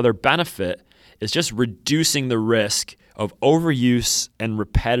 another benefit is just reducing the risk of overuse and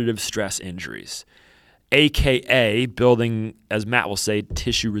repetitive stress injuries, aka building, as Matt will say,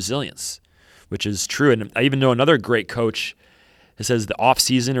 tissue resilience, which is true. And I even know another great coach that says the off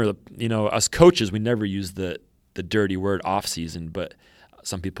season, or us coaches, we never use the dirty word off season, but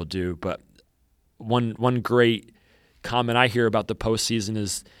some people do. But one great comment I hear about the postseason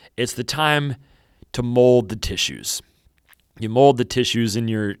is it's the time to mold the tissues. You mold the tissues in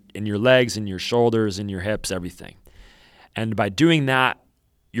your legs, in your shoulders, in your hips, everything. And by doing that,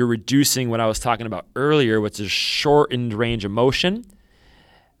 you're reducing what I was talking about earlier, which is shortened range of motion,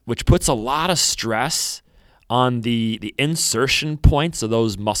 which puts a lot of stress on the insertion points of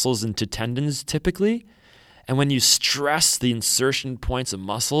those muscles into tendons typically. And when you stress the insertion points of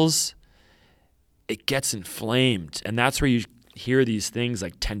muscles, it gets inflamed. And that's where you hear these things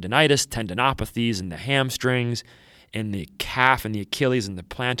like tendonitis, tendinopathies in the hamstrings, in the calf and the Achilles and the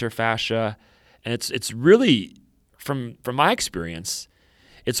plantar fascia. And it's really, from my experience,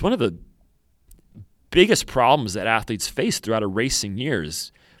 it's one of the biggest problems that athletes face throughout a racing year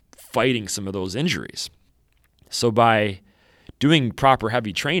is fighting some of those injuries. So by doing proper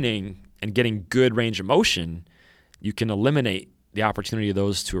heavy training and getting good range of motion, you can eliminate the opportunity of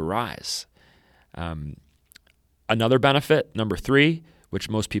those to arise. Another benefit, number 3, which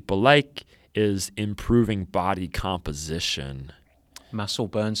most people like, is improving body composition. Muscle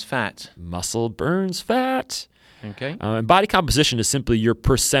burns fat. Muscle burns fat. Okay. And body composition is simply your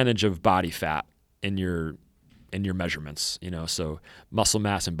percentage of body fat in your measurements. So muscle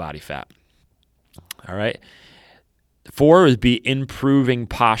mass and body fat. All right. 4 would be improving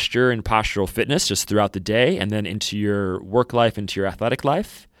posture and postural fitness just throughout the day, and then into your work life, into your athletic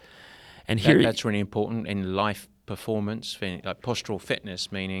life. And here, that's really important in life performance, like postural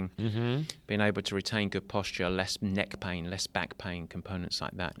fitness, meaning being able to retain good posture, less neck pain, less back pain, components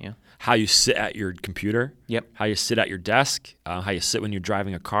like that, yeah? How you sit at your computer. Yep. How you sit at your desk. How you sit when you're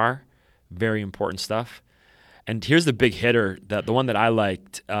driving a car. Very important stuff. And here's the big hitter, that the one that I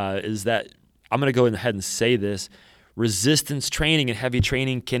liked is that, I'm going to go ahead and say this, resistance training and heavy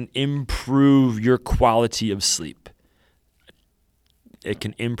training can improve your quality of sleep. It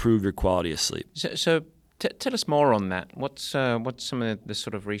can improve your quality of sleep. So tell us more on that. What's some of the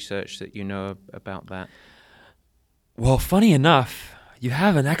sort of research that you know about that? Well, funny enough, you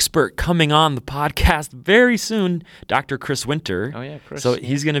have an expert coming on the podcast very soon, Dr. Chris Winter. Oh, yeah, Chris. So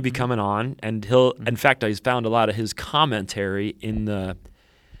he's going to be coming on, and in fact, I found a lot of his commentary in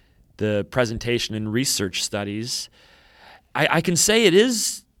the presentation and research studies. I can say it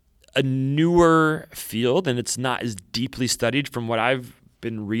is a newer field, and it's not as deeply studied from what I've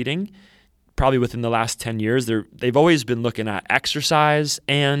been reading. Probably within the last 10 years, they've always been looking at exercise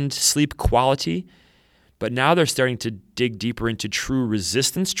and sleep quality. But now they're starting to dig deeper into true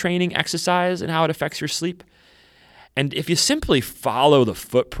resistance training exercise and how it affects your sleep. And if you simply follow the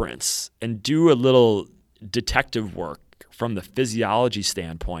footprints and do a little detective work from the physiology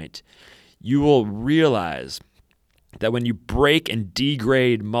standpoint, you will realize that when you break and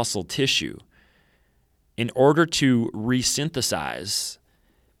degrade muscle tissue, in order to resynthesize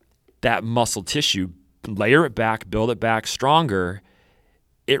that muscle tissue, layer it back, build it back stronger,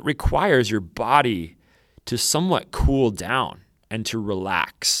 it requires your body to somewhat cool down and to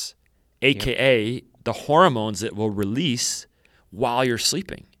relax, aka the hormones it will release while you're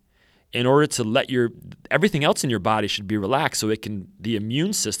sleeping, in order to let everything else in your body should be relaxed, so the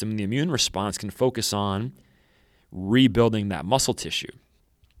immune system and the immune response can focus on rebuilding that muscle tissue.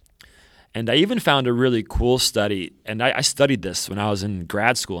 And I even found a really cool study, and I studied this when I was in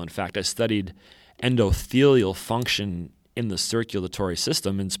grad school. In fact, I studied endothelial function in the circulatory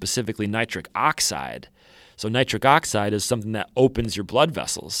system, and specifically nitric oxide. So nitric oxide is something that opens your blood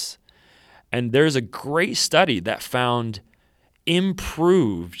vessels. And there's a great study that found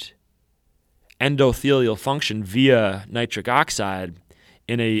improved endothelial function via nitric oxide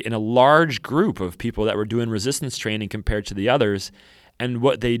in a large group of people that were doing resistance training compared to the others. And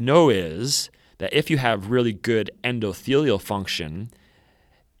what they know is that if you have really good endothelial function,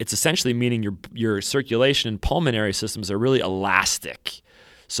 it's essentially meaning your circulation and pulmonary systems are really elastic.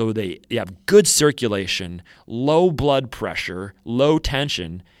 So you have good circulation, low blood pressure, low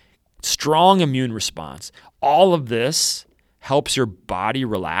tension, strong immune response. All of this helps your body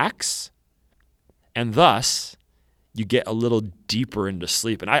relax, and thus you get a little deeper into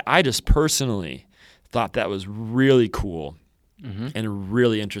sleep. And I just personally thought that was really cool and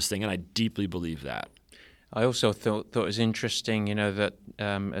really interesting, and I deeply believe that. I also thought it was interesting, that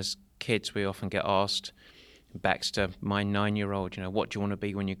as kids we often get asked, Baxter, my 9-year-old, what do you want to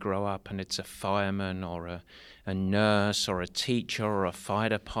be when you grow up? And it's a fireman or a nurse or a teacher or a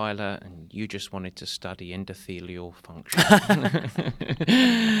fighter pilot, and you just wanted to study endothelial function.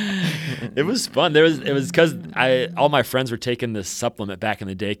 It was fun. It was because all my friends were taking this supplement back in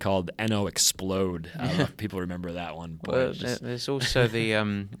the day called NO Explode. I don't know if people remember that one. Well, there's also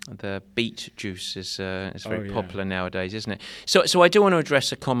the beet juice is very popular nowadays, isn't it? So I do want to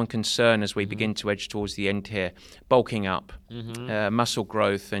address a common concern as we begin to edge towards the end here: bulking up, muscle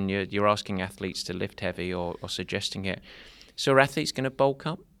growth, and you're asking athletes to lift heavy or suggesting it. So are athletes going to bulk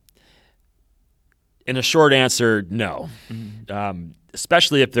up? In a short answer, no.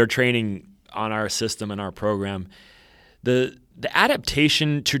 Especially if they're training on our system and our program. The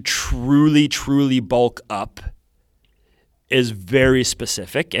adaptation to truly bulk up is very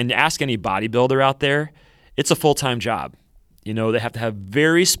specific. And ask any bodybuilder out there, it's a full-time job. They have to have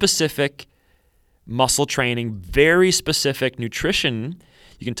very specific muscle training, very specific nutrition.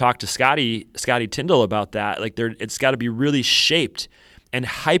 You can talk to Scotty Tyndall about that. It's got to be really shaped and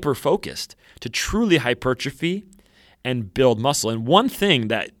hyper-focused to truly hypertrophy and build muscle. And one thing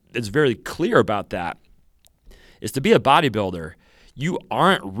that is very clear about that is, to be a bodybuilder, you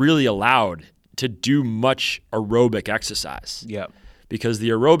aren't really allowed to do much aerobic exercise. Yeah. Because the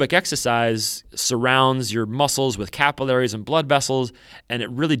aerobic exercise surrounds your muscles with capillaries and blood vessels, and it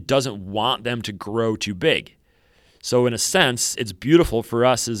really doesn't want them to grow too big. So in a sense, it's beautiful for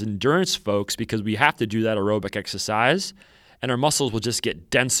us as endurance folks because we have to do that aerobic exercise, and our muscles will just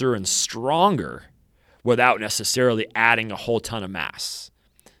get denser and stronger without necessarily adding a whole ton of mass,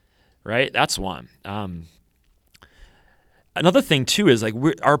 right? That's one. Another thing too is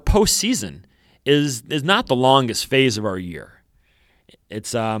our postseason is not the longest phase of our year.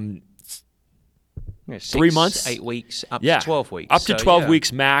 It's Yeah, 6, 3 months, 8 weeks, up to 12 weeks. Up to 12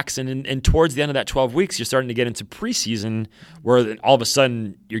 weeks max. And towards the end of that 12 weeks, you're starting to get into preseason where then all of a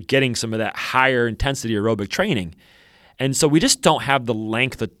sudden you're getting some of that higher intensity aerobic training. And so we just don't have the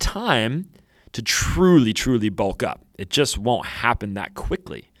length of time to truly, truly bulk up. It just won't happen that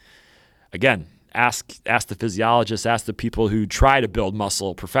quickly. Again, ask the physiologists, ask the people who try to build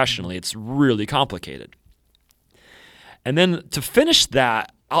muscle professionally. It's really complicated. And then to finish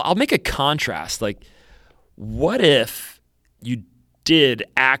that, I'll make a contrast. Like, what if you did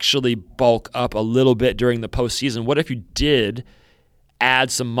actually bulk up a little bit during the postseason? What if you did add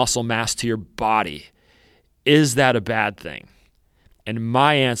some muscle mass to your body? Is that a bad thing? And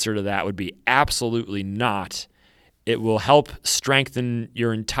my answer to that would be absolutely not. It will help strengthen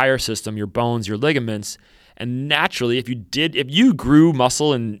your entire system, your bones, your ligaments. And naturally, if you grew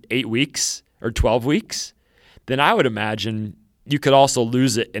muscle in 8 weeks or 12 weeks, then I would imagine you could also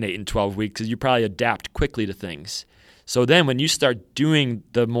lose it in 8 and 12 weeks because you probably adapt quickly to things. So then when you start doing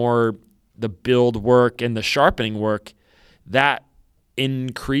the build work and the sharpening work, that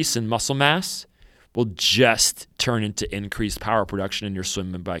increase in muscle mass will just turn into increased power production in your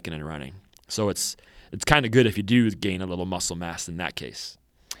swimming, biking, and running. So it's kind of good if you do gain a little muscle mass in that case.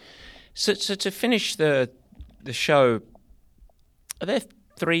 So to finish the show, are there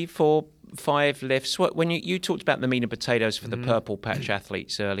 3, 4, 5 lifts? When you talked about the meat and potatoes for the purple patch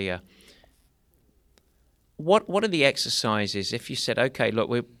athletes earlier, what are the exercises? If you said, okay, look,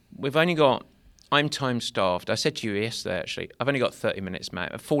 we've only got, I'm time starved. I said to you yesterday, actually, I've only got 30 minutes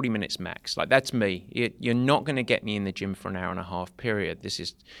max, 40 minutes max. Like, that's me. You're not going to get me in the gym for an hour and a half period. This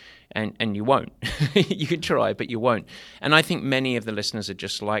is, and you won't. You can try, but you won't. And I think many of the listeners are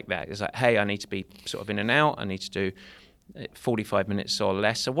just like that. It's like, hey, I need to be sort of in and out. I need to do 45 minutes or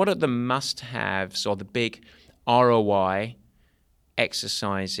less. So what are the must-haves or the big ROI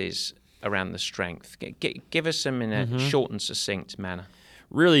exercises around the strength? Give us some in a short and succinct manner.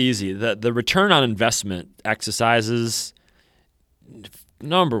 Really easy. The return on investment exercises,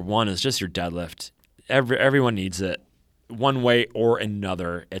 number one is just your deadlift. Everyone needs it one way or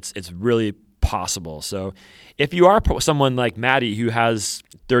another. It's really possible. So if you are someone like Maddie who has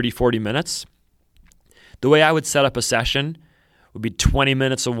 30, 40 minutes, the way I would set up a session would be 20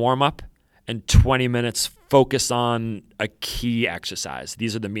 minutes of warm-up and 20 minutes focus on a key exercise.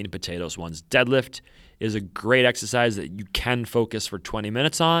 These are the meat and potatoes ones. Deadlift is a great exercise that you can focus for 20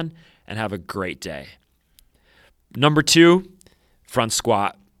 minutes on and have a great day. Number 2, front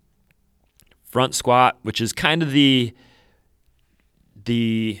squat. Front squat, which is kind of the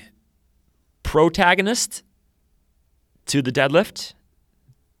protagonist to the deadlift.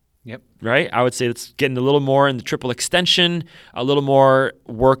 Yep. Right? I would say it's getting a little more in the triple extension, a little more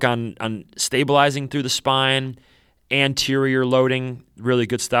work on stabilizing through the spine, anterior loading, really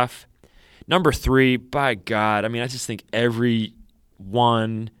good stuff. Number 3, by God, I mean, I just think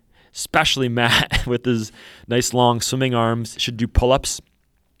everyone, especially Matt with his nice long swimming arms, should do pull-ups.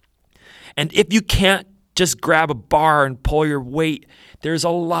 And if you can't just grab a bar and pull your weight, there's a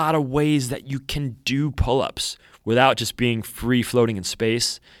lot of ways that you can do pull-ups without just being free floating in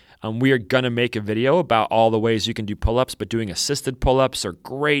space. We are going to make a video about all the ways you can do pull-ups, but doing assisted pull-ups are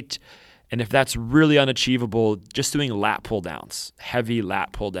great. And if that's really unachievable, just doing lat pull-downs, heavy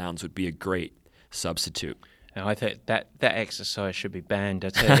lat pull-downs would be a great substitute. I think that exercise should be banned. I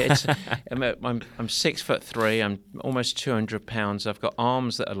tell you, I'm 6'3", I'm almost 200 pounds. I've got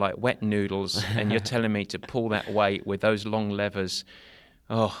arms that are like wet noodles, and you're telling me to pull that weight with those long levers.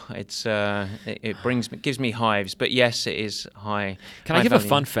 Oh, it gives me hives. But yes, it is high. Can I give a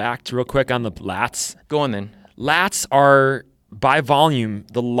fun fact real quick on the lats? Go on then. Lats are, by volume,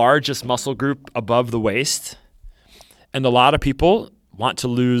 the largest muscle group above the waist. And a lot of people want to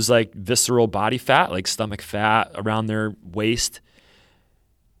lose like visceral body fat, like stomach fat around their waist.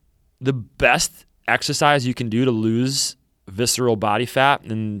 The best exercise you can do to lose visceral body fat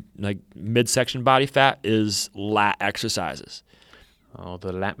and like midsection body fat is lat exercises. Oh,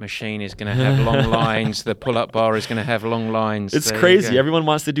 the lat machine is going to have long lines. The pull-up bar is going to have long lines. It's crazy. Everyone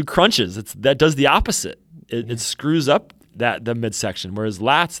wants to do crunches. That does the opposite. It screws up the midsection, whereas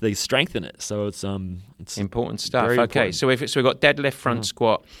lats, they strengthen it. So it's important stuff. Okay, important. So we've got deadlift, front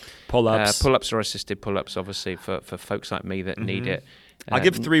squat, pull-ups, pull-ups or assisted pull-ups, obviously for folks like me that need it. I'll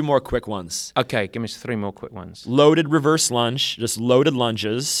give 3 more quick ones. Okay, give me 3 more quick ones. Loaded reverse lunge, just loaded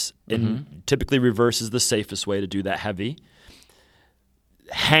lunges, and typically reverse is the safest way to do that heavy.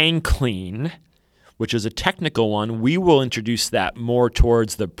 Hang clean, which is a technical one. We will introduce that more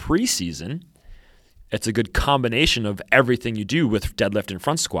towards the preseason. It's a good combination of everything you do with deadlift and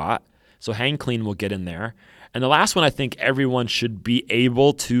front squat. So hang clean will get in there. And the last one I think everyone should be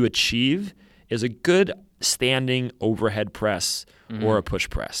able to achieve is a good standing overhead press or a push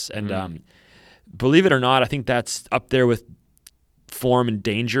press. And believe it or not, I think that's up there with form and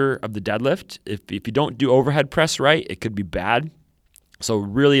danger of the deadlift. If you don't do overhead press right, it could be bad. So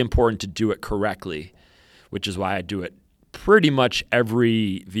really important to do it correctly, which is why I do it pretty much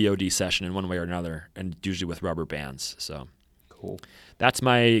every VOD session in one way or another, and usually with rubber bands. So cool. That's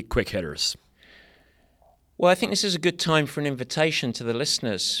my quick hitters. Well, I think this is a good time for an invitation to the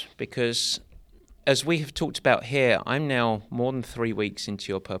listeners, because as we have talked about here, I'm now more than 3 weeks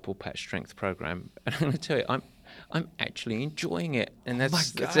into your Purple Patch Strength program, and I'm going to tell you, I'm actually enjoying it, and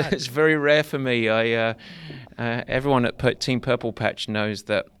that's very rare for me. Everyone at Team Purple Patch knows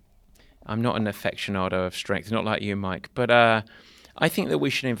that I'm not an aficionado of strength, not like you, Mike, but I think that we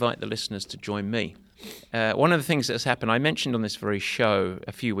should invite the listeners to join me. One of the things that's happened, I mentioned on this very show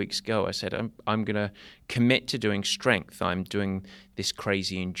a few weeks ago, I said I'm going to commit to doing strength. I'm doing this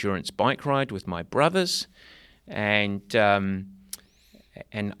crazy endurance bike ride with my brothers, and I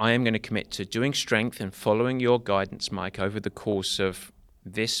am going to commit to doing strength and following your guidance, Mike, over the course of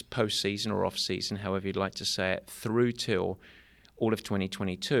this postseason or off-season, however you'd like to say it, through till all of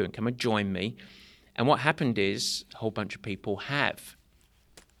 2022. And come and join me. And what happened is a whole bunch of people have.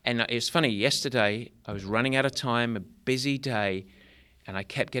 And it's funny, yesterday I was running out of time, a busy day, and I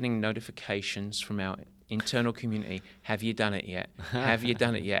kept getting notifications from our internal community. Have you done it yet? Have you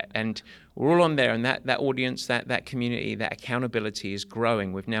done it yet? And we're all on there, and that audience, that community, that accountability is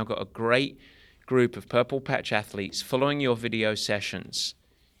growing. We've now got a great group of Purple Patch athletes following your video sessions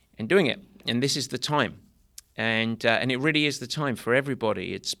and doing it. And this is the time. And it really is the time for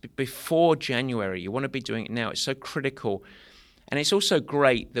everybody. It's before January. You want to be doing it now. It's so critical. And it's also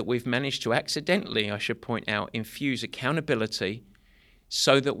great that we've managed to accidentally, I should point out, infuse accountability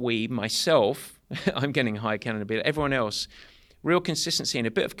so that myself, I'm getting high accountability, everyone else, real consistency and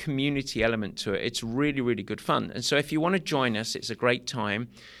a bit of community element to it. It's really, really good fun. And so if you want to join us, it's a great time.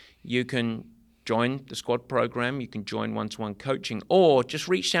 You can join the squad program, you can join one-to-one coaching, or just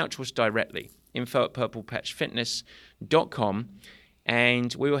reach out to us directly, info@purplepatchfitness.com,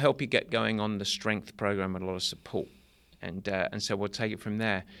 and we will help you get going on the strength program with a lot of support. And so we'll take it from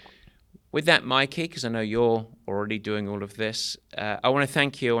there. With that, Mikey, because I know you're already doing all of this, I want to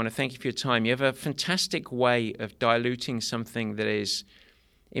thank you. I want to thank you for your time. You have a fantastic way of diluting something that is,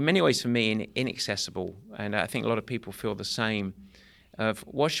 in many ways for me, inaccessible. And I think a lot of people feel the same of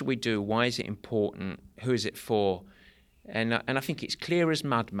what should we do? Why is it important? Who is it for? And I think it's clear as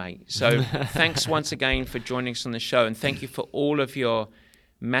mud, mate. So thanks once again for joining us on the show. And thank you for all of your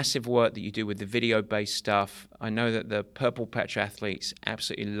massive work that you do with the video-based stuff. I know that the Purple Patch athletes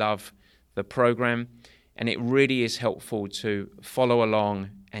absolutely love the program, and it really is helpful to follow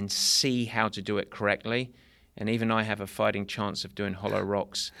along and see how to do it correctly. And even I have a fighting chance of doing hollow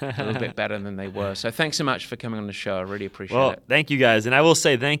rocks a little bit better than they were. So thanks so much for coming on the show. I really appreciate it. Thank you guys. And I will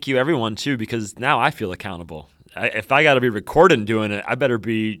say thank you everyone too, because now I feel accountable. If I got to be recording doing it, I better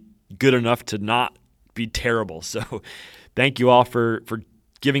be good enough to not be terrible. So thank you all for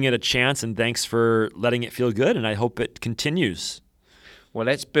giving it a chance, and thanks for letting it feel good, and I hope it continues. Well,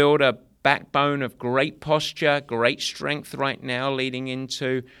 let's build a backbone of great posture, great strength right now, leading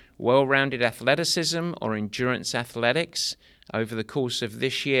into well-rounded athleticism or endurance athletics over the course of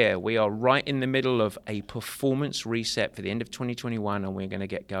this year. We are right in the middle of a performance reset for the end of 2021, and we're going to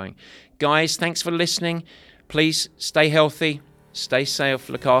get going. Guys, thanks for listening. Please stay healthy, stay safe,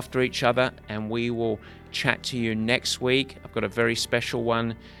 look after each other, and we will chat to you next week. I've got a very special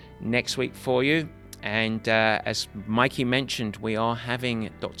one next week for you. And as Mikey mentioned, we are having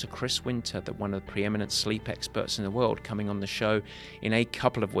Dr. Chris Winter, one of the preeminent sleep experts in the world, coming on the show in a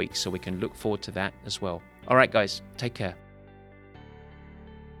couple of weeks, so we can look forward to that as well. All right, guys, take care.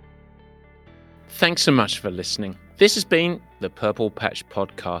 Thanks so much for listening. This has been the Purple Patch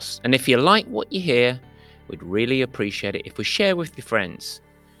Podcast. And if you like what you hear, we'd really appreciate it if we share with your friends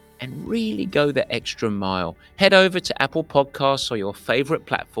and really go the extra mile. Head over to Apple Podcasts or your favorite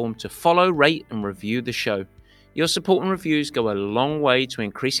platform to follow, rate, and review the show. Your support and reviews go a long way to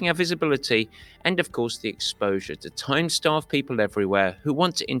increasing our visibility and, of course, the exposure to time-starved people everywhere who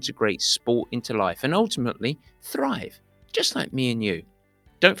want to integrate sport into life and ultimately thrive, just like me and you.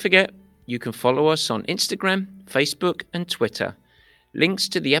 Don't forget, you can follow us on Instagram, Facebook, and Twitter. Links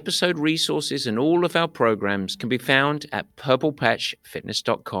to the episode resources and all of our programs can be found at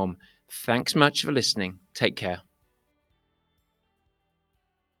purplepatchfitness.com. Thanks much for listening. Take care.